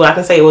honestly what I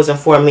can say. It wasn't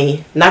for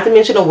me. Not to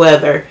mention the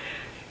weather.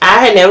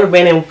 I had never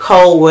been in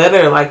cold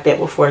weather like that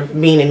before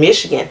being in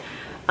Michigan.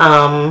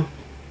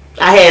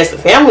 I had some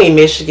family in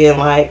Michigan.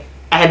 Like,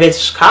 I had been to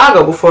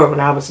Chicago before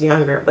when I was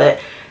younger, but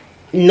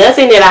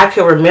nothing that I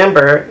could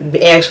remember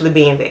actually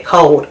being that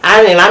cold.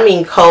 I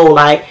mean cold,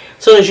 like,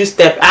 as soon as you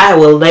step, I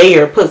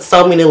would put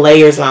so many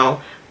layers on,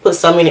 put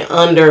so many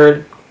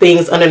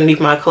things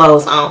underneath my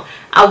clothes on.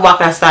 I would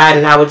walk outside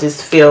and I would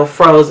just feel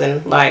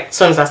frozen, like, as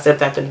soon as I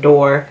stepped out the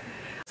door.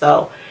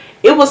 So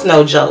it was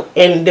no joke.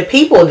 And the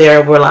people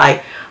there were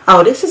like,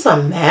 oh, this is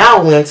a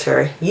mild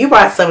winter. You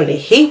brought some of the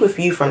heat with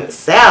you from the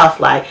south.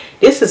 Like,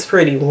 this is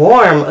pretty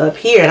warm up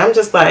here. And I'm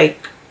just like,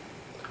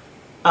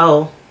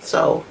 oh,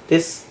 so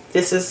this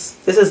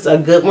is a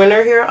good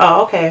winter here?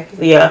 Oh, okay.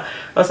 Yeah.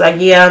 I was like,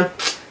 yeah,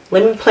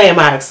 let me plan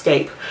my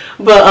escape.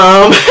 But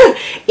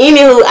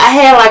anywho, I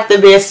had like the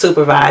best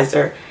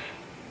supervisor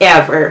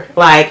ever.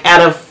 Like,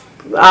 out of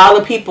all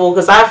the people,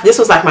 because this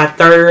was like my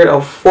 3rd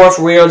or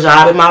 4th real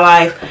job in my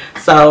life.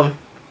 So,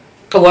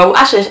 well,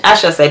 I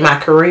should say my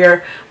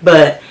career.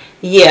 But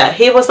yeah,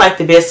 he was like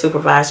the best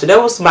supervisor.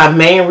 That was my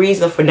main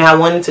reason for not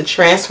wanting to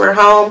transfer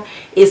home,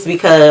 is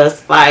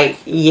because, like,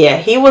 yeah,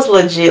 he was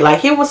legit. Like,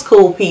 he was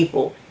cool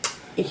people.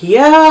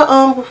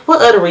 Yeah,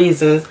 what other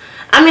reasons?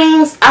 I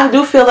mean, I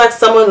do feel like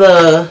some of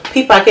the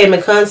people I came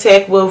in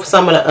contact with,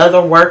 some of the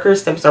other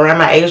workers that was around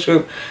my age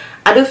group,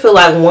 I do feel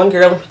like one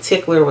girl in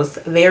particular was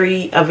a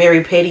very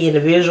petty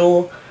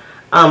individual.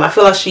 I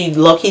feel like she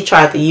low-key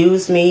tried to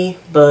use me,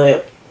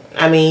 but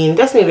I mean,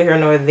 that's neither here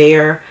nor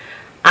there.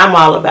 I'm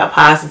all about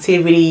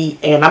positivity,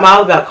 and I'm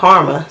all about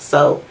karma.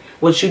 So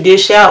what you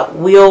dish out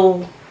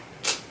will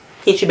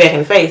hit you back in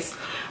the face.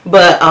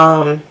 But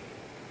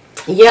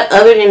yeah,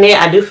 other than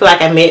that, I do feel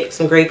like I met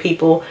some great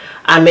people.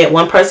 I met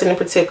one person in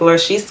particular.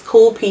 She's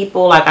cool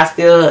people. Like, I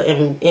still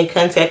am in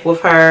contact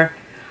with her.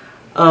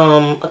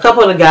 A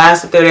couple of the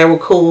guys up there were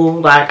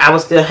cool. Like, I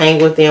would still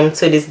hang with them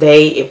to this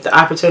day if the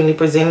opportunity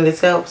presented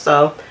itself.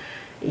 So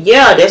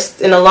yeah,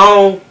 that's in a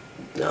long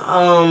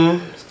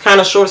kind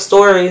of short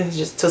story,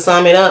 just to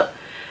sum it up.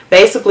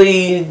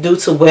 Basically, due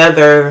to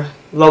weather,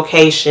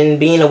 location,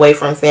 being away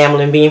from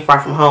family, and being far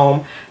from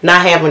home,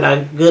 not having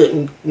a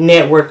good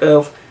network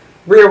of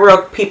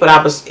real people that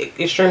I was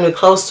extremely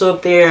close to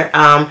up there.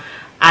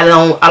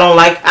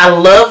 I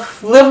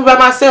love living by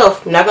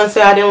myself. I'm not gonna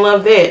say I didn't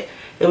love that.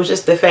 It was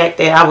just the fact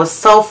that I was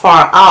so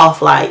far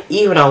off. Like,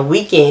 even on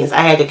weekends,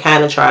 I had to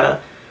kind of try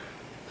to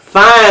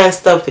find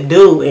stuff to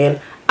do. And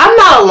I'm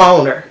not a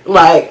loner.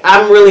 Like,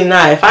 I'm really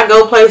not. If I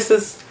go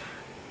places,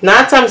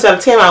 9 times out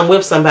of 10, I'm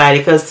with somebody,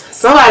 because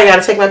somebody got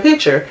to take my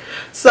picture.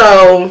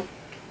 So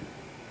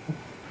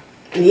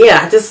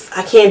yeah,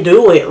 I can't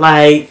do it.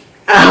 Like,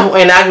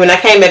 when I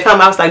came back home,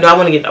 I was like, do I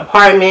want to get an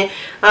apartment?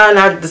 And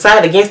I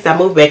decided against it. I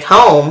moved back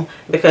home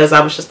because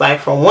I was just like,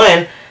 for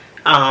one,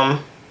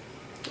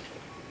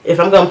 if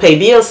I'm going to pay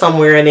bills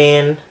somewhere,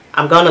 then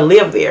I'm going to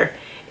live there.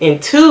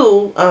 And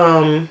 2,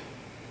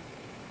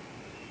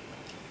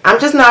 I'm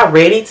just not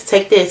ready to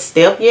take that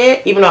step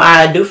yet. Even though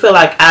I do feel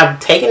like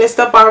I've taken this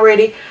step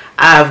already.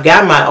 I've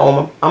got my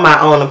own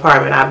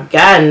apartment.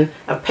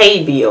 I've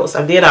paid bills.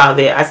 I did all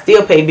that. I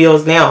still pay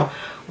bills now.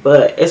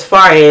 But as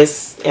far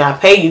as, I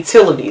pay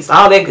utilities,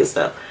 all that good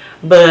stuff.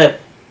 But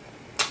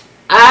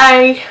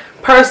I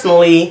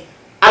personally,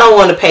 I don't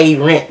want to pay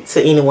rent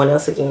to anyone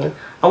else again.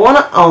 I want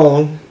to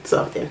own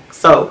something.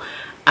 So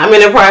I'm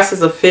in the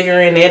process of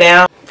figuring it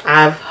out.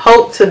 I've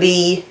hoped to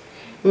be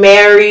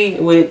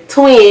married with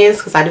twins,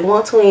 because I do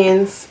want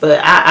twins. But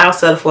I'll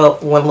settle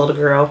for one little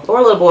girl or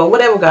a little boy,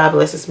 whatever God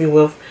blesses me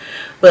with.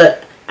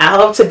 But I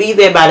hope to be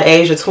there by the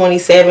age of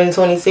 27,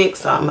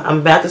 26. I'm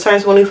about to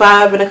turn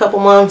 25 in a couple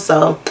months.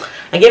 So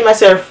I give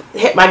myself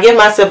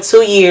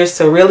 2 years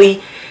to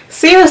really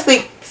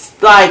seriously,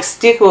 like,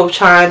 stick with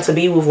trying to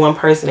be with one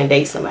person and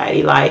date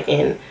somebody, like,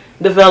 and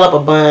develop a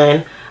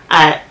bond.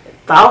 I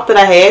thought that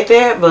I had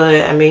that,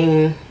 but I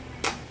mean,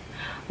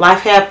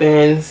 life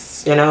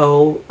happens, you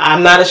know.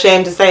 I'm not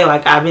ashamed to say,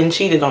 like, I've been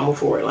cheated on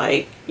before.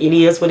 Like, it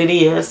is what it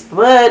is.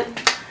 But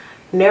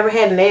never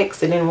had an ex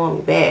that didn't want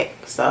me back.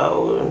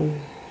 So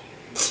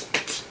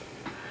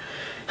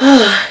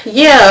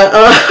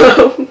yeah,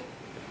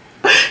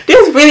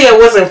 this video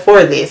wasn't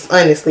for this,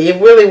 honestly.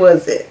 It really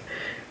wasn't.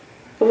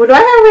 But do I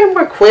have any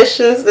more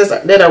questions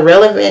that are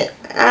relevant?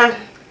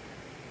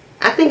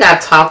 I think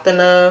I've talked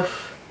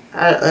enough.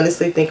 I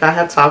honestly think I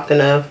have talked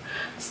enough.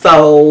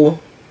 So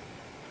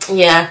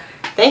yeah,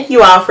 thank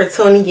you all for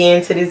tuning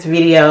in to this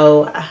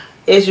video.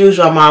 As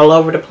usual, I'm all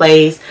over the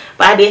place,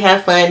 but I did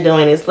have fun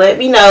doing this. Let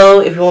me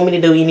know if you want me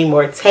to do any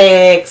more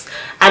tags.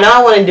 I know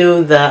I want to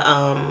do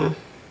the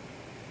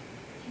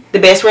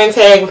best friend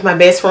tag with my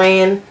best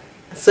friend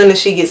as soon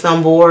as she gets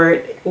on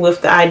board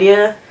with the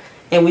idea,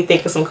 and we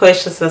think of some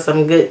questions and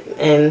some good,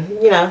 and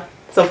you know,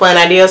 some fun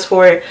ideas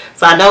for it.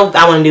 So I know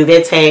I want to do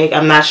that tag.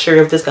 I'm not sure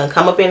if this is going to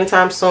come up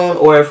anytime soon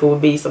or if it will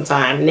be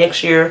sometime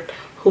next year.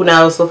 Who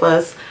knows with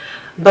us.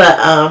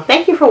 But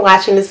thank you for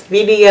watching this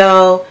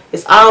video.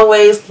 As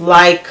always,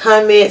 like,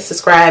 comment,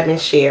 subscribe, and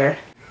share.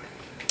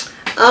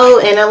 Oh,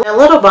 and a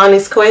little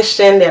bonus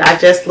question that I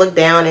just looked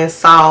down and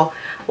saw.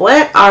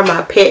 What are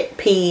my pet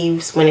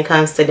peeves when it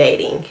comes to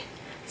dating?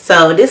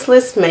 So this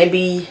list may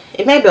be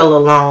a little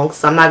long,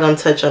 so I'm not going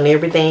to touch on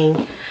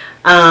everything.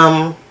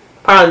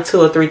 Probably 2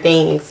 or 3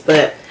 things.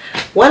 But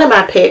one of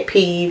my pet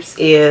peeves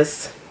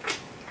is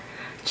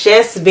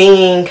just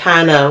being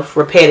kind of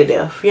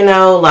repetitive. You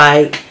know,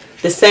 like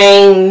the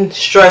same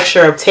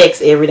structure of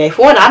text every day.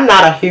 For one, I'm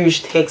not a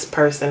huge text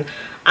person.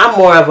 I'm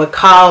more of a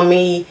call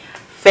me,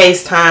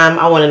 FaceTime.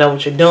 I want to know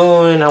what you're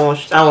doing. I want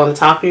to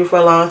talk to you for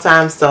a long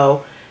time.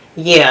 So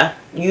yeah,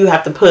 you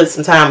have to put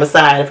some time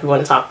aside if you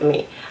want to talk to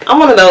me. I'm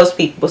one of those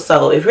people.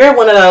 So if you're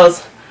one of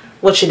those,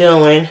 what you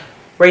doing?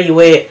 Where you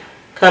at?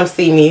 Come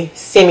see me.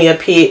 Send me a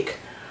pic.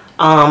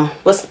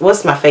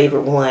 What's my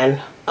favorite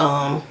one?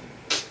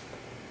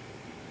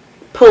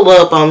 Pull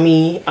up on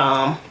me.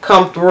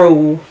 Come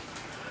through.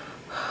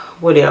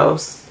 What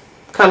else?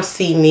 Come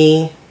see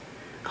me.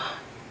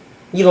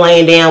 You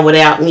laying down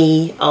without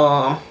me.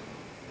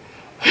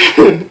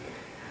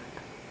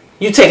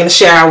 You taking a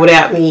shower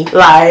without me.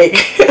 Like,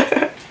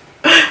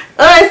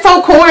 it's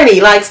so corny.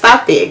 Like,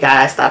 stop that,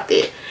 guys. Stop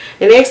that.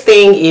 The next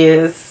thing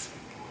is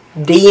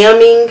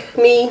DMing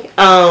me.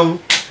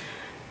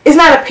 It's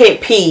not a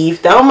pet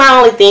peeve. My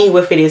only thing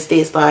with it is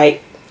this.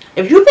 Like,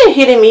 if you've been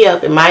hitting me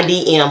up in my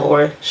DM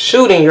or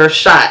shooting your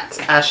shots,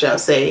 I shall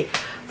say,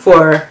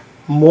 for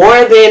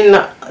more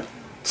than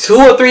 2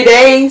 or 3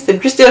 days,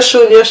 if you're still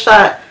shooting your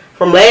shot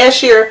from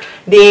last year,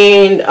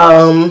 then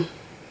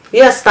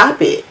yeah,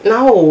 stop it.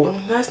 No,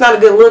 that's not a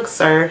good look,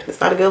 sir. It's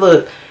not a good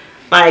look.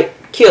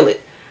 Like, kill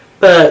it.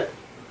 But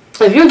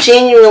if you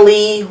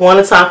genuinely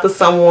want to talk to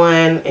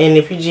someone, and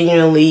if you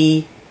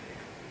genuinely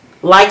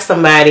like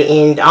somebody,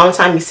 and the only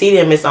time you see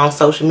them is on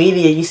social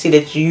media, you see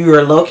that you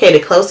are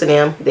located close to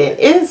them, then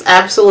it is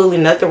absolutely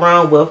nothing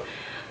wrong with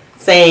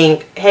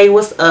saying, hey,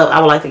 what's up?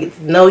 I would like to get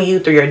to know you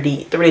through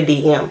the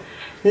DM.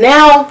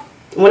 Now,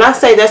 when I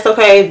say that's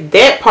okay,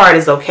 that part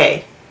is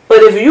okay.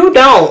 But if you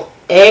don't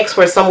ask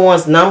for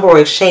someone's number or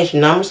exchange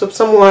numbers with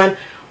someone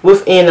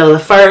within the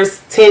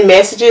first 10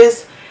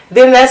 messages,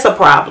 then that's a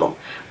problem.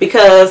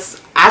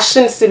 Because I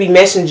shouldn't still be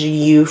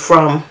messaging you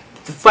from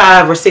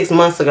 5 or 6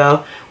 months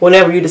ago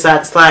whenever you decide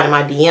to slide in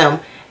my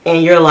DM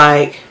and you're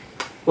like,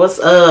 what's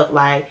up?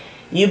 Like,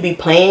 you be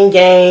playing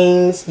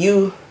games,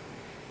 you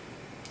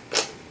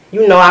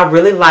know I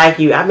really like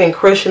you, I've been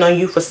crushing on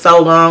you for so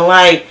long.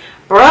 Like,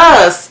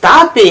 bruh,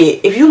 stop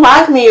it. If you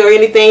like me or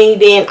anything,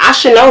 then I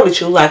should know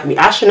that you like me.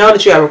 I should know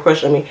that you have a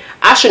crush on me.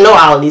 I should know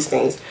all of these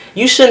things.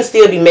 You shouldn't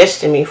still be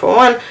messaging me. For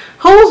one,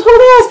 who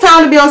has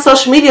time to be on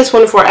social media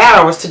 24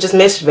 hours to just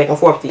message back and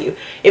forth to you?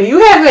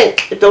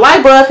 If the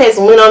light bulb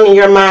hasn't went on in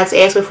your mind to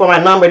ask me for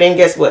my number, then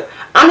guess what?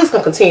 I'm just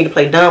going to continue to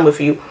play dumb with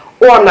you,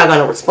 or I'm not going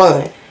to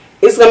respond.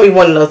 It's going to be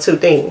one of those two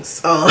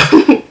things.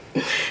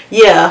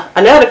 Yeah,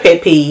 another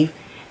pet peeve.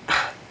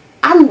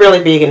 I'm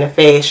really big into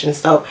fashion,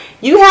 so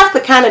you have to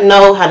kind of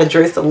know how to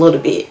dress a little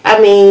bit. I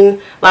mean,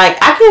 like,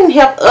 I can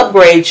help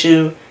upgrade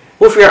you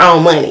with your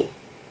own money.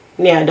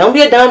 Now, don't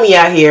be a dummy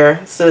out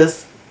here,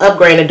 sis,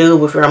 upgrading a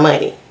dude with your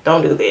money.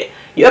 Don't do that.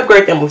 You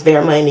upgrade them with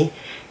their money.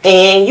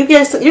 And you're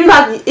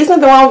like, it's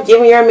nothing wrong with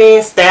giving your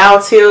man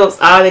style tips,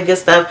 all that good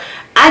stuff.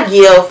 I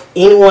give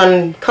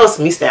anyone close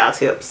to me style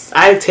tips.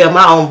 I tell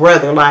my own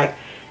brother, like,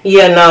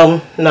 yeah,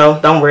 no,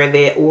 don't wear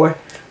that, or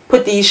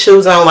put these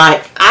shoes on.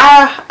 Like,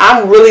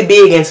 I'm really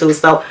big into it,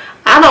 so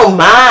I don't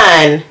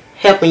mind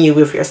helping you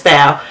with your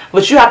style,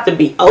 but you have to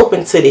be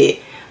open to that.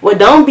 Well,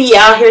 don't be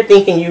out here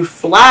thinking you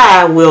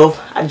fly with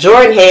a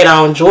Jordan hat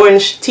on, Jordan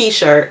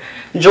t-shirt,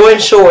 Jordan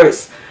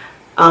shorts,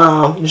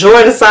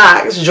 Jordan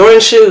socks,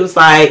 Jordan shoes,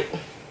 like,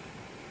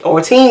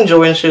 or Team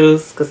Jordan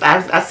shoes, because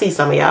I see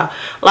some of y'all.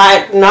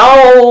 Like,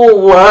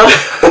 no,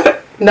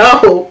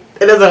 no,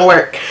 it doesn't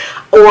work.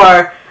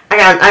 Or I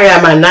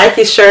got my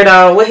Nike shirt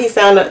on. What he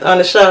said on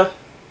the show?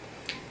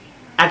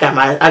 I got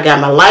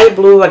my light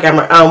blue. I got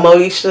my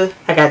Aisha.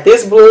 I got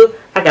this blue.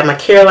 I got my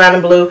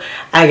Carolina blue.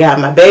 I got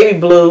my baby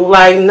blue.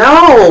 Like,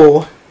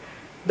 no,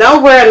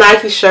 don't wear a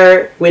Nike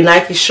shirt with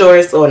Nike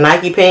shorts or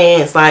Nike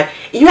pants. Like,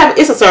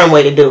 it's a certain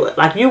way to do it.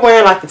 Like, you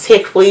wearing like the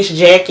tech fleece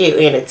jacket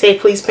and the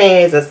tech fleece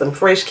pants and some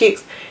fresh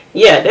kicks.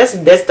 Yeah, that's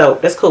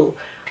dope. That's cool.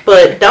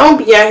 But don't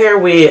be out here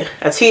with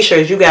a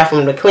t-shirt you got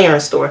from the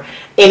clearance store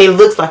and it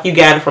looks like you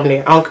got it from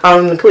there on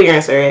the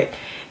clearance rack,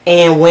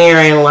 and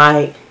wearing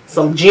like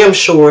some gym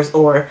shorts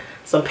or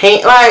some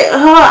pants. Like,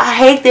 oh, I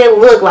hate that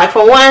look. Like,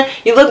 for one,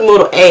 you look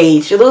middle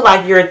aged. You look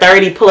like you're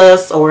 30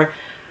 plus or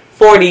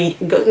 40,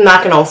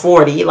 knocking on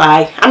 40.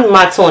 Like, I'm in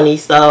my 20s,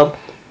 so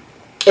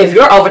if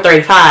you're over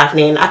 35,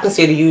 then I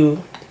consider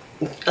you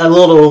a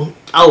little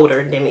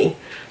older than me.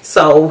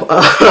 So,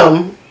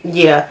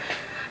 yeah,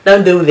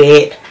 don't do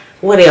that.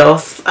 What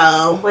else?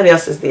 What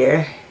else is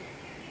there?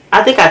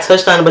 I think I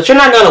touched on it, but you're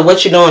not gonna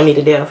what you're doing me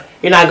to death.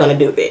 You're not gonna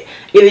do that.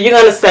 Either you're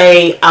gonna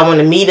say, I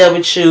want to meet up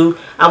with you,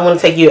 I want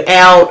to take you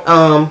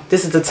out,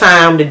 this is the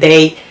time, the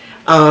date,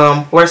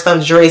 wear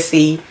something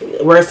dressy,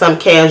 wear something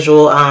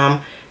casual.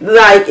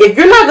 Like, if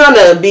you're not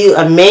gonna be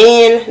a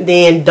man,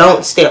 then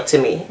don't step to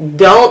me.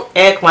 Don't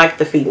act like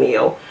the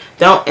female.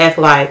 Don't act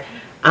like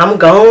I'm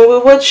going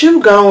with what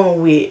you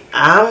going with.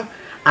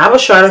 I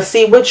was trying to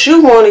see what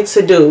you wanted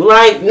to do.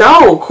 Like,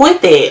 no,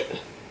 quit that.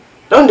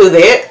 Don't do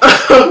that.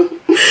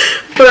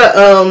 But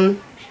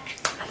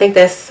I think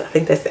that's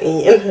the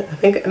end. I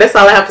think that's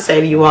all I have to say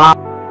to you all.